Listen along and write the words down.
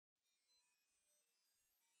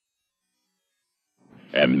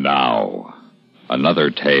And now,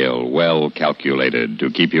 another tale well calculated to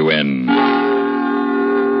keep you in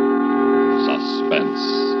suspense.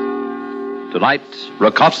 Tonight,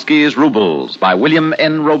 Rakovsky's Rubles by William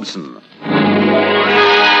N. Robeson.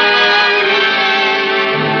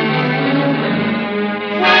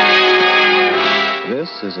 This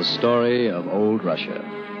is a story of old Russia.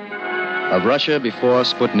 Of Russia before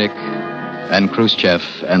Sputnik and Khrushchev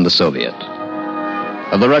and the Soviet.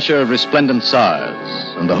 Of the Russia of resplendent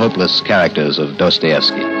Tsars and the hopeless characters of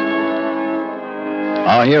Dostoevsky.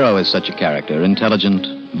 Our hero is such a character, intelligent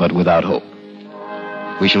but without hope.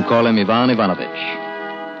 We shall call him Ivan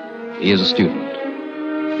Ivanovich. He is a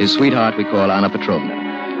student. His sweetheart we call Anna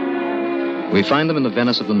Petrovna. We find them in the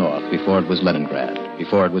Venice of the North before it was Leningrad,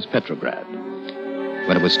 before it was Petrograd,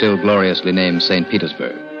 when it was still gloriously named St.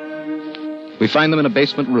 Petersburg. We find them in a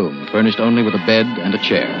basement room, furnished only with a bed and a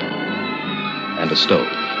chair, and a stove.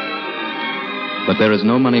 But there is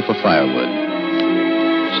no money for firewood,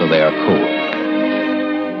 so they are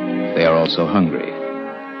cold. They are also hungry,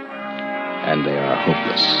 and they are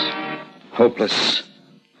hopeless. Hopeless.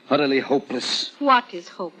 Utterly hopeless. What is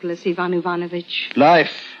hopeless, Ivan Ivanovich?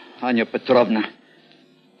 Life, Anya Petrovna.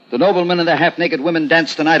 The noblemen and their half-naked women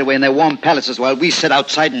dance the night away in their warm palaces while we sit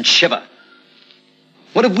outside and shiver.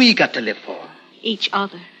 What have we got to live for? Each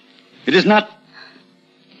other. It is not...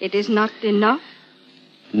 It is not enough?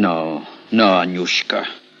 No, Anyushka.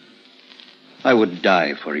 I would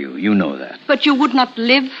die for you. You know that. But you would not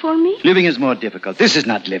live for me? Living is more difficult. This is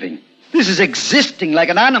not living. This is existing like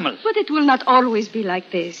an animal. But it will not always be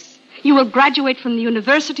like this. You will graduate from the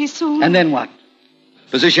university soon. And then what?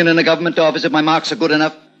 Position in a government office if my marks are good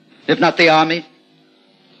enough? If not, the army?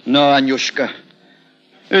 No, Anyushka.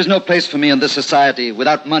 There's no place for me in this society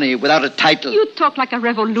without money, without a title. You talk like a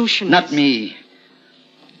revolutionist. Not me.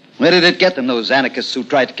 Where did it get them, those anarchists who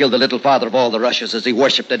tried to kill the little father of all the Russias as he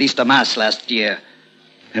worshipped at Easter Mass last year?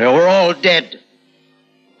 They were all dead.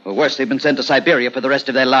 Or worse, they've been sent to Siberia for the rest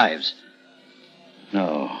of their lives.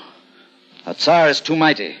 No. A Tsar is too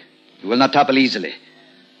mighty. He will not topple easily.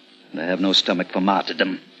 And I have no stomach for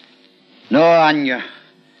martyrdom. No, Anya.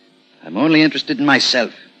 I'm only interested in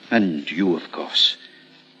myself. And you, of course.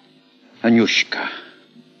 Anyushka.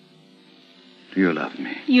 Do you love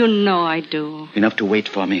me? You know I do. Enough to wait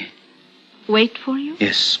for me? Wait for you?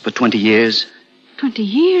 Yes, for 20 years. 20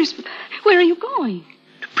 years? Where are you going?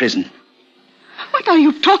 To prison. What are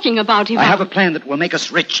you talking about, Ivan? I have a plan that will make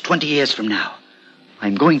us rich 20 years from now.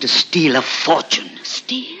 I'm going to steal a fortune.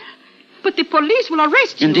 Steal? But the police will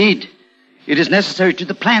arrest you. Indeed. It is necessary to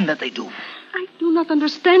the plan that they do. I do not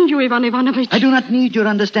understand you, Ivan Ivanovich. I do not need your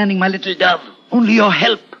understanding, my little dove. Only your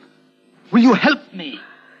help. Will you help me?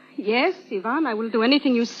 Yes, Ivan, I will do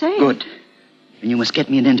anything you say. Good. Then you must get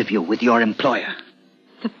me an interview with your employer.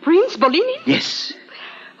 The Prince Bolinin? Yes.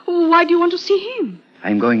 Why do you want to see him?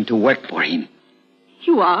 I'm going to work for him.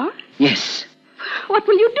 You are? Yes. What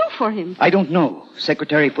will you do for him? I don't know.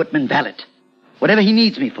 Secretary, footman, valet. Whatever he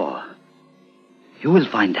needs me for. You will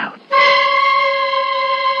find out.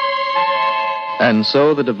 And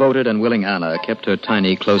so the devoted and willing Anna kept her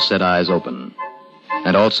tiny, close-set eyes open,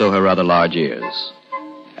 and also her rather large ears.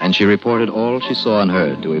 And she reported all she saw and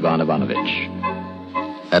heard to Ivan Ivanovich.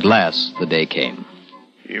 At last, the day came.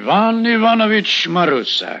 Ivan Ivanovich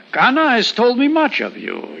Marusak, Anna has told me much of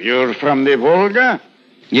you. You're from the Volga?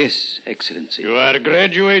 Yes, Excellency. You are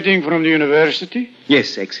graduating from the university?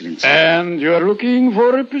 Yes, Excellency. And you are looking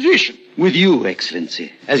for a position? With you,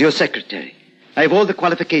 Excellency, as your secretary. I have all the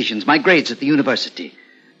qualifications, my grades at the university.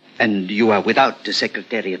 And you are without the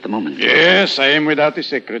secretary at the moment. Yes, I am without the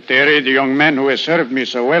secretary. The young man who has served me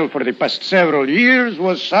so well for the past several years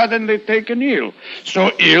was suddenly taken ill.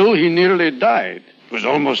 So ill, he nearly died. It was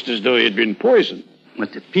almost as though he had been poisoned.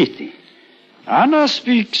 What a pity. Anna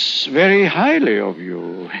speaks very highly of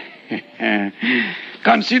you.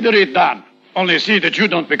 Consider it done. Only see that you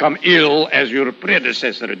don't become ill as your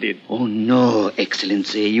predecessor did. Oh, no,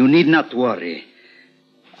 Excellency. You need not worry.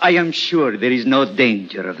 I am sure there is no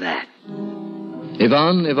danger of that.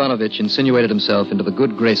 Ivan Ivanovich insinuated himself into the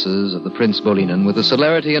good graces of the Prince Bolinin with the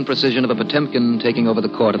celerity and precision of a Potemkin taking over the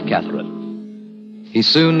court of Catherine. He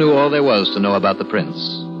soon knew all there was to know about the prince.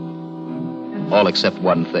 All except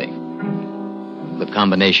one thing. The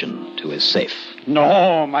combination to his safe.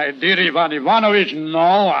 No, my dear Ivan Ivanovich,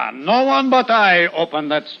 no one but I opened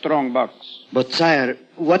that strong box. But, sire,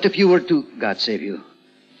 what if you were to, God save you,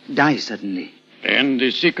 die suddenly? And the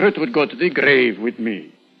secret would go to the grave with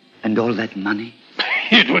me. And all that money?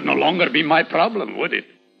 It would no longer be my problem, would it?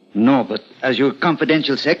 No, but as your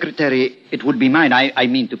confidential secretary, it would be mine. I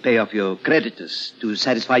mean to pay off your creditors, to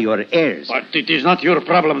satisfy your heirs. But it is not your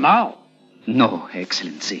problem now. No,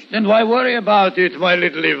 Excellency. Then why worry about it, my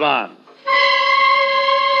little Ivan?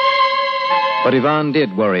 But Ivan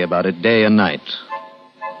did worry about it day and night.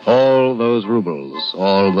 All those rubles,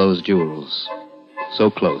 all those jewels. So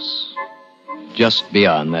close. Just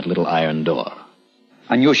beyond that little iron door.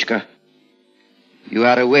 Anyushka, you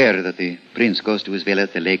are aware that the prince goes to his villa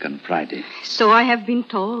at the lake on Friday. So I have been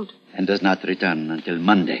told. And does not return until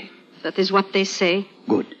Monday. That is what they say.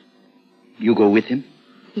 Good. You go with him?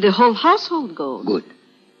 The whole household goes. Good.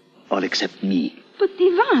 All except me. But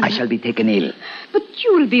Ivan... I shall be taken ill. But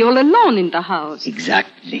you will be all alone in the house.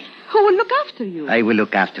 Exactly. Who will look after you? I will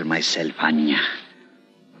look after myself, Anya.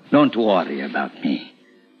 Don't worry about me.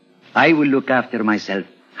 I will look after myself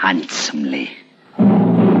handsomely.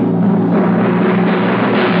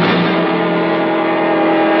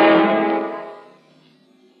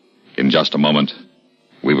 In just a moment,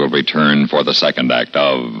 we will return for the second act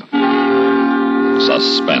of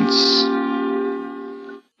Suspense.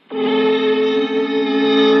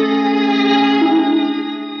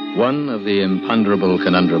 One of the imponderable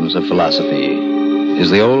conundrums of philosophy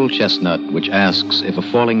is the old chestnut which asks if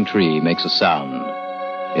a falling tree makes a sound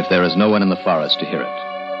if there is no one in the forest to hear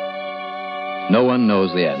it. No one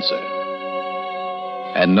knows the answer.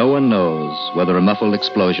 And no one knows whether a muffled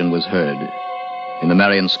explosion was heard in the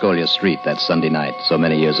Marianskolia street that Sunday night so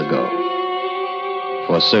many years ago.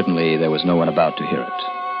 For certainly there was no one about to hear it,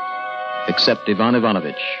 except Ivan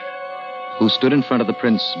Ivanovich, who stood in front of the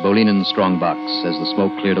Prince Bolinin strongbox as the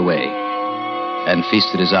smoke cleared away and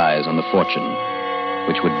feasted his eyes on the fortune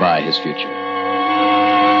which would buy his future.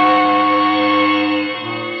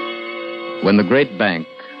 When the great bank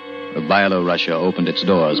of Byelorussia opened its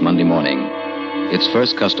doors Monday morning, its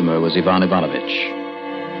first customer was Ivan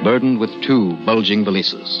Ivanovich, burdened with 2 bulging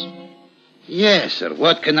valises. Yes, sir.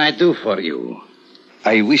 What can I do for you?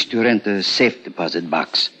 I wish to rent a safe deposit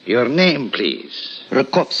box. Your name, please.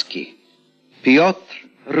 Rakovsky. Pyotr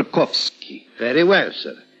Rakovsky. Very well,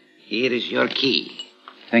 sir. Here is your key.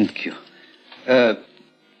 Thank you.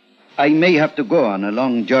 I may have to go on a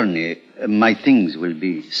long journey. My things will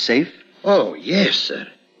be safe? Oh, yes, sir.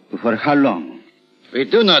 For how long? We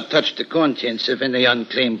do not touch the contents of any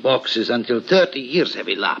unclaimed boxes until 30 years have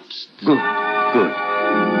elapsed. Good.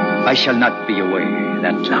 I shall not be away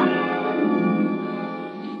that long.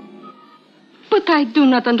 But I do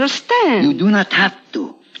not understand. You do not have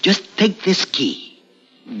to. Just take this key.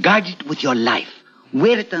 Guard it with your life.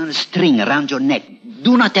 Wear it on a string around your neck.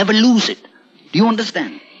 Do not ever lose it. Do you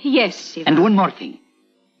understand? Yes, Ivan. And one more thing.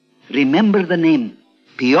 Remember the name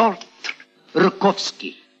Pyotr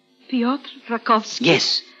Rakovsky. Pyotr Rakovsky?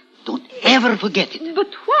 Yes. Don't ever forget it. But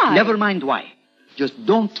why? Never mind why. Just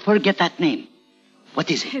don't forget that name. What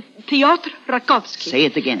is it? Pyotr Rakovsky. Say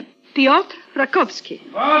it again. Pyotr Rakovsky.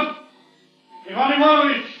 Ivan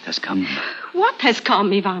Ivanovich! It has come. What has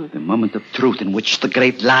come, Ivan? The moment of truth in which the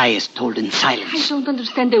great lie is told in silence. I don't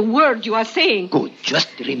understand a word you are saying. Good. Just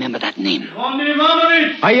remember that name. Ivan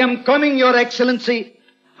Ivanovich! I am coming, Your Excellency.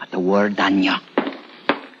 At the word, Anya.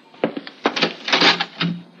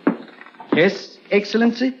 Yes,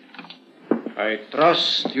 Excellency? I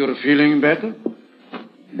trust you're feeling better?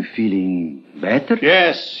 Feeling better?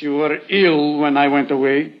 Yes, you were ill when I went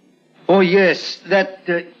away. Oh, yes.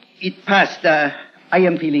 It passed. I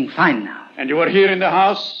am feeling fine now. And you were here in the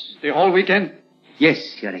house the whole weekend?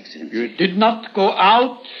 Yes, Your Excellency. You did not go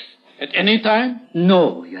out at any time?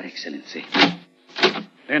 No, Your Excellency.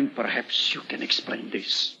 Then perhaps you can explain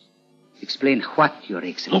this. Explain what, Your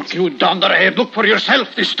Excellency? Look, you dunderhead, look for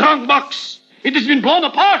yourself. The strong box. It has been blown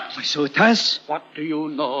apart. So it has? What do you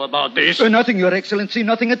know about this? Nothing, Your Excellency,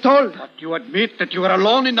 nothing at all. But you admit that you were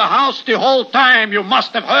alone in the house the whole time. You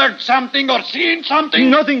must have heard something or seen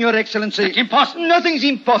something. Nothing, Your Excellency. It's impossible. Nothing's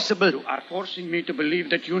impossible. You are forcing me to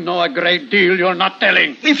believe that you know a great deal you're not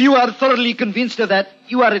telling. If you are thoroughly convinced of that,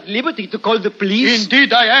 you are at liberty to call the police.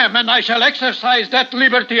 Indeed I am, and I shall exercise that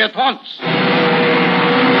liberty at once.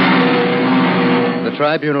 The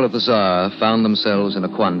tribunal of the Tsar found themselves in a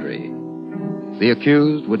quandary. The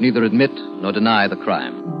accused would neither admit nor deny the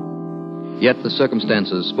crime. Yet the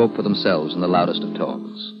circumstances spoke for themselves in the loudest of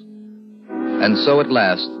tones. And so at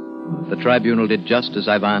last, the tribunal did just as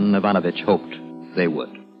Ivan Ivanovich hoped they would.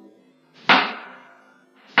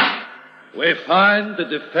 We find the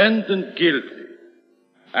defendant guilty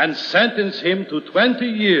and sentence him to 20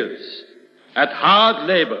 years at hard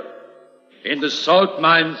labor in the salt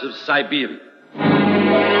mines of Siberia.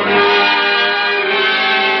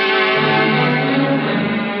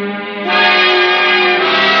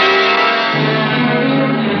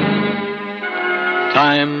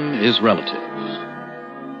 Time is relative.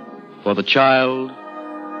 For the child,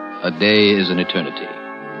 a day is an eternity.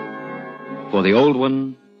 For the old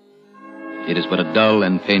one, it is but a dull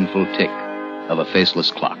and painful tick of a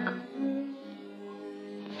faceless clock.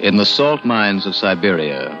 In the salt mines of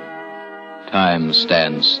Siberia, time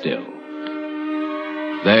stands still.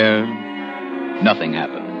 There, nothing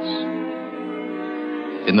happens.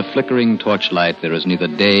 In the flickering torchlight, there is neither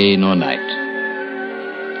day nor night.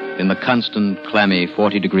 In the constant, clammy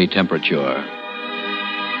 40-degree temperature,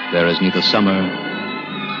 there is neither summer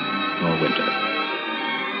nor winter.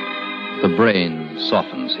 The brain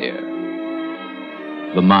softens here.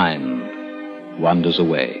 The mind wanders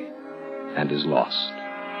away and is lost.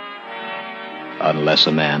 Unless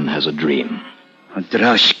a man has a dream. A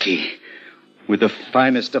droshky with the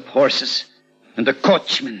finest of horses, and a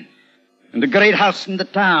coachman, and a great house in the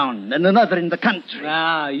town, and another in the country.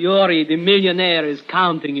 Ah, Yuri, the millionaire, is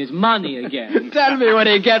counting his money again. Tell me when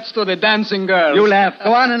he gets to the dancing girls. You laugh.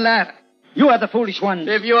 Go on and laugh. You are the foolish ones.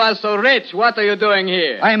 If you are so rich, what are you doing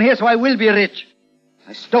here? I am here so I will be rich.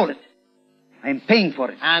 I stole it. I am paying for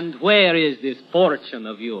it. And where is this fortune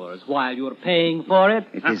of yours while you're paying for it?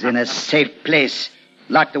 It is in a safe place,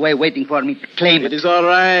 locked away waiting for me to claim it. It is all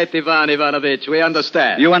right, Ivan Ivanovich. We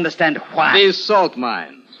understand. You understand why? These salt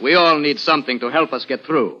mines. We all need something to help us get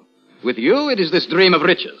through. With you, it is this dream of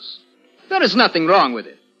riches. There is nothing wrong with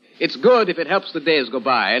it. It's good if it helps the days go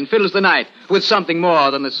by and fills the night with something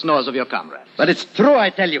more than the snores of your comrades. But it's true,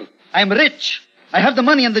 I tell you. I'm rich. I have the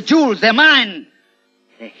money and the jewels. They're mine.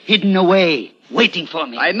 They're hidden away, waiting for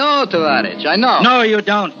me. I know, Tovarich, I know. No, you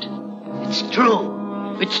don't. It's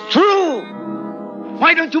true. It's true.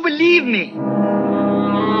 Why don't you believe me?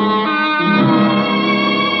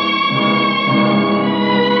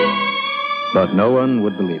 But no one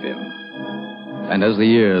would believe him. And as the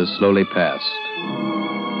years slowly passed,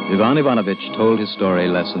 Ivan Ivanovich told his story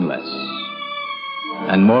less and less.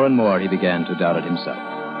 And more he began to doubt it himself.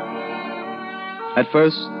 At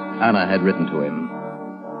first, Anna had written to him.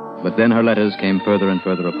 But then her letters came further and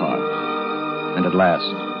further apart. And at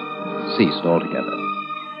last, ceased altogether.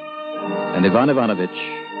 And Ivan Ivanovich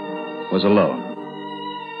was alone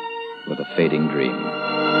with a fading dream.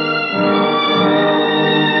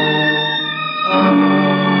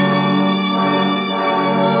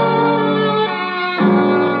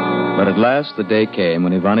 But at last the day came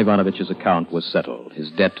when Ivan Ivanovich's account was settled, his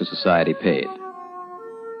debt to society paid.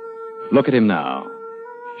 Look at him now,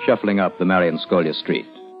 shuffling up the Marianskolia Street.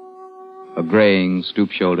 A graying,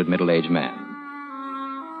 stoop-shouldered, middle-aged man.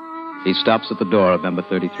 He stops at the door of number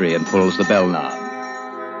 33 and pulls the bell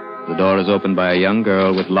knob. The door is opened by a young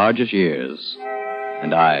girl with largish ears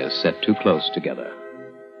and eyes set too close together.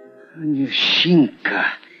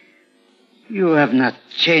 Anyushinka, you have not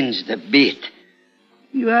changed a bit.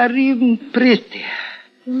 You are even prettier.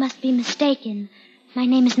 You must be mistaken. My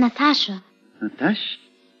name is Natasha. Natasha?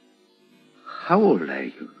 How old are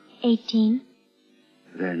you? 18.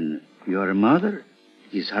 Then your mother,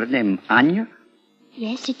 is her name Anya?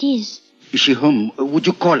 Yes, it is. Is she home? Would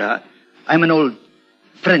you call her? I'm an old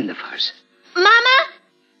friend of hers. Mama?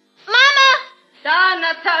 Mama! Da,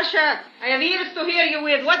 Natasha. I have ears to hear you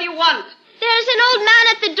with. What do you want? There's an old man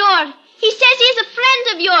at the door. He says he's a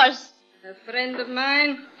friend of yours. A friend of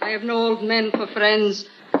mine? I have no old men for friends.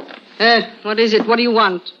 What is it? What do you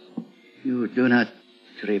want? You do not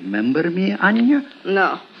remember me, Anya?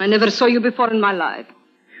 No, I never saw you before in my life.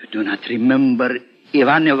 You do not remember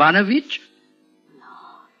Ivan Ivanovich?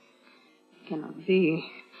 No, cannot be.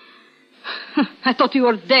 I thought you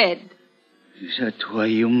were dead. Is that why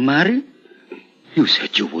you married? You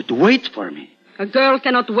said you would wait for me. A girl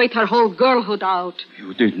cannot wait her whole girlhood out.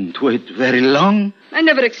 You didn't wait very long. I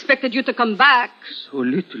never expected you to come back. So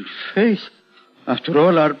little faith. After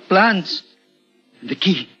all our plans. The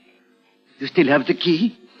key. You still have the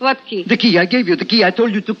key? What key? The key. I gave you the key I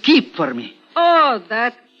told you to keep for me. Oh,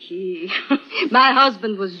 that key. My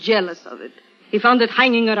husband was jealous of it. He found it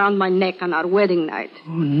hanging around my neck on our wedding night.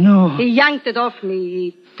 Oh, no. He yanked it off me.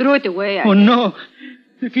 He threw it away. Oh, no.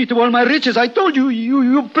 The key to all my riches. I told you.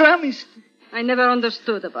 You promised. I never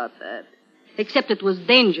understood about that. Except it was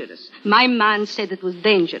dangerous. My man said it was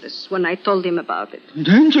dangerous when I told him about it.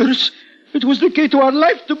 Dangerous? It was the key to our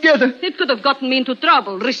life together. It could have gotten me into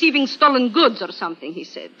trouble, receiving stolen goods or something, he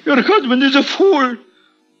said. Your husband is a fool.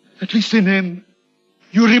 At least the name.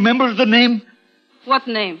 You remember the name? What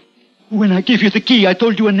name? When I gave you the key, I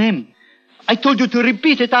told you a name. I told you to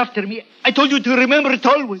repeat it after me. I told you to remember it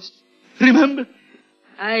always. Remember?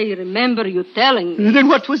 I remember you telling me. Then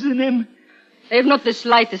what was the name? I have not the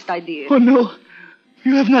slightest idea. Oh, no.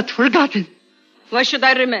 You have not forgotten. Why should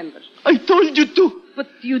I remember? I told you to. But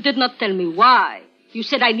you did not tell me why. You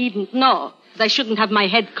said I needn't know, that I shouldn't have my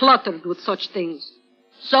head cluttered with such things.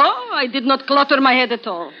 So I did not clutter my head at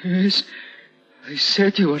all. Yes. I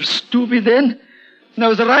said you were stupid then. And I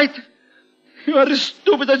was right. You are as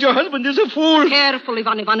stupid as your husband is a fool. Careful,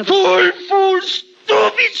 Ivan Ivanovich. Fool,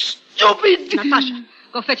 stupid. Natasha,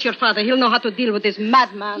 go fetch your father. He'll know how to deal with this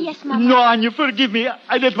madman. Yes, Mama. No, Anya, forgive me.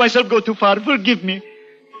 I let myself go too far. Forgive me.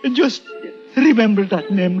 And just remember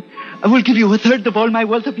that name. I will give you a third of all my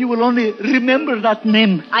wealth if you will only remember that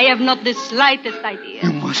name. I have not the slightest idea.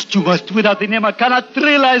 You must. Without the name, I cannot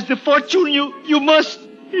realize the fortune. You must.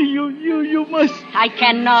 You must. I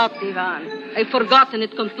cannot, Ivan. I've forgotten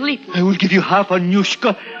it completely. I will give you half on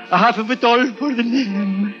Yushka, half of it all for the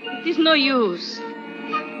name. It is no use.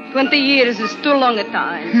 20 years is too long a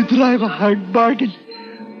time. You drive a hard bargain.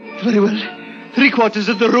 Very well. 3/4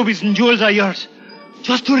 of the rubies and jewels are yours.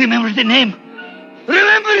 Just to remember the name.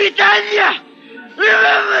 Remember it, Anya!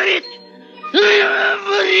 Remember it!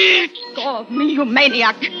 Remember it! Oh, me, you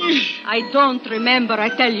maniac. I don't remember, I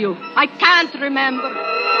tell you. I can't remember.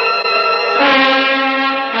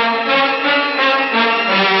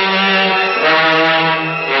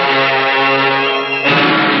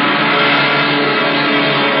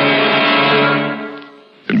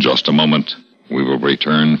 In just a moment, we will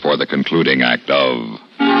return for the concluding act of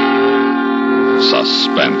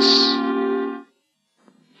Suspense.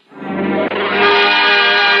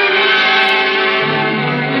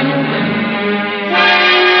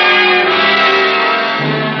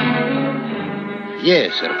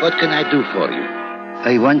 Yes, sir. What can I do for you?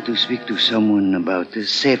 I want to speak to someone about the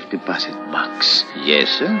safe deposit box. Yes,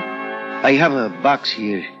 sir. I have a box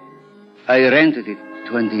here. I rented it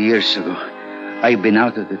 20 years ago. I've been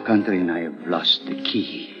out of the country and I have lost the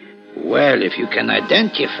key. Well, if you can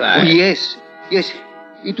identify... Oh, yes.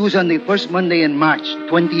 It was on the first Monday in March,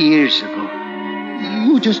 20 years ago.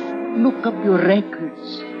 You just look up your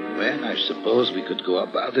records. Well, I suppose we could go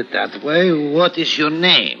about it that way. What is your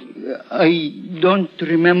name? I don't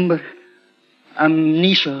remember.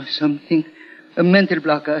 Amnesia or something. A mental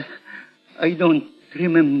block. I don't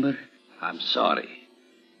remember. I'm sorry.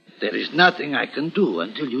 There is nothing I can do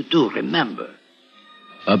until you do remember.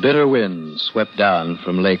 A bitter wind swept down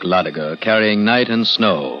from Lake Ladoga, carrying night and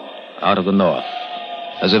snow out of the north,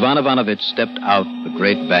 as Ivan Ivanovich stepped out the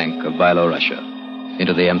great bank of Byelorussia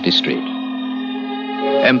into the empty street.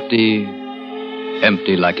 Empty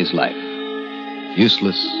like his life.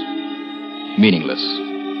 Useless, meaningless.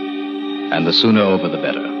 And the sooner over, the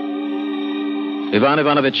better. Ivan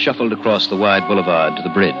Ivanovich shuffled across the wide boulevard to the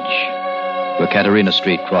bridge, where Katerina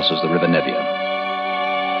Street crosses the River Nevia.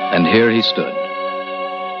 And here he stood,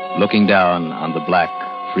 looking down on the black,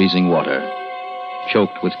 freezing water,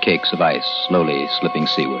 choked with cakes of ice slowly slipping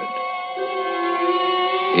seaward.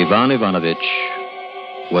 Ivan Ivanovich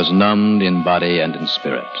was numbed in body and in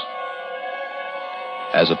spirit.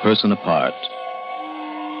 As a person apart,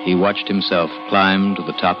 he watched himself climb to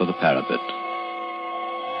the top of the parapet,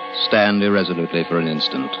 stand irresolutely for an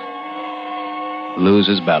instant, lose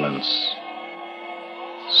his balance,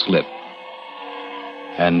 slip,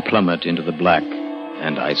 and plummet into the black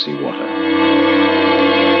and icy water.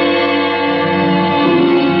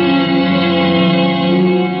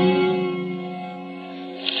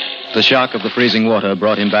 The shock of the freezing water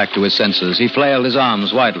brought him back to his senses. He flailed his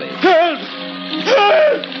arms widely. Help!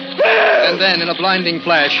 Help! Help! And then, in a blinding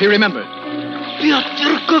flash, he remembered.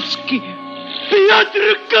 Rakovsky! Help!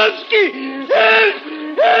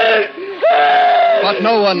 Help! But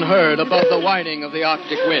no one heard above the whining of the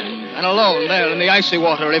Arctic wind. And alone there in the icy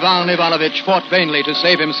water, Ivan Ivanovich fought vainly to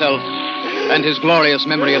save himself and his glorious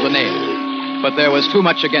memory of the name. But there was too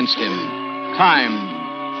much against him. Time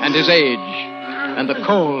and his age and the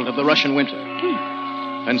cold of the Russian winter.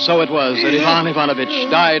 And so it was that Ivan Ivanovich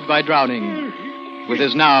died by drowning, with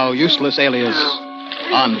his now useless alias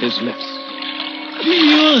on his lips.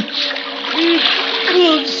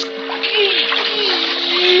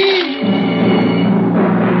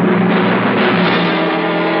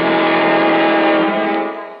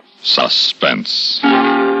 Suspense.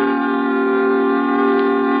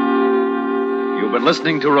 You've been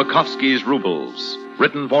listening to Rakovsky's Rubles,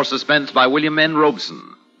 written for Suspense by William N. Robeson.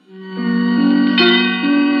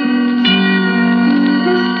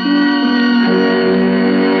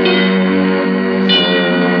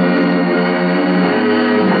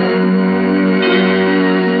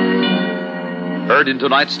 Heard in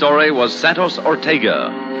tonight's story was Santos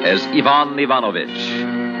Ortega as Ivan Ivanovich.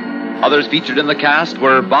 Others featured in the cast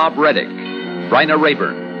were Bob Reddick, Bryna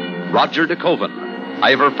Rayburn, Roger DeKoven,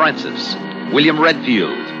 Ivor Francis, William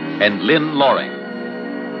Redfield, and Lynn Loring.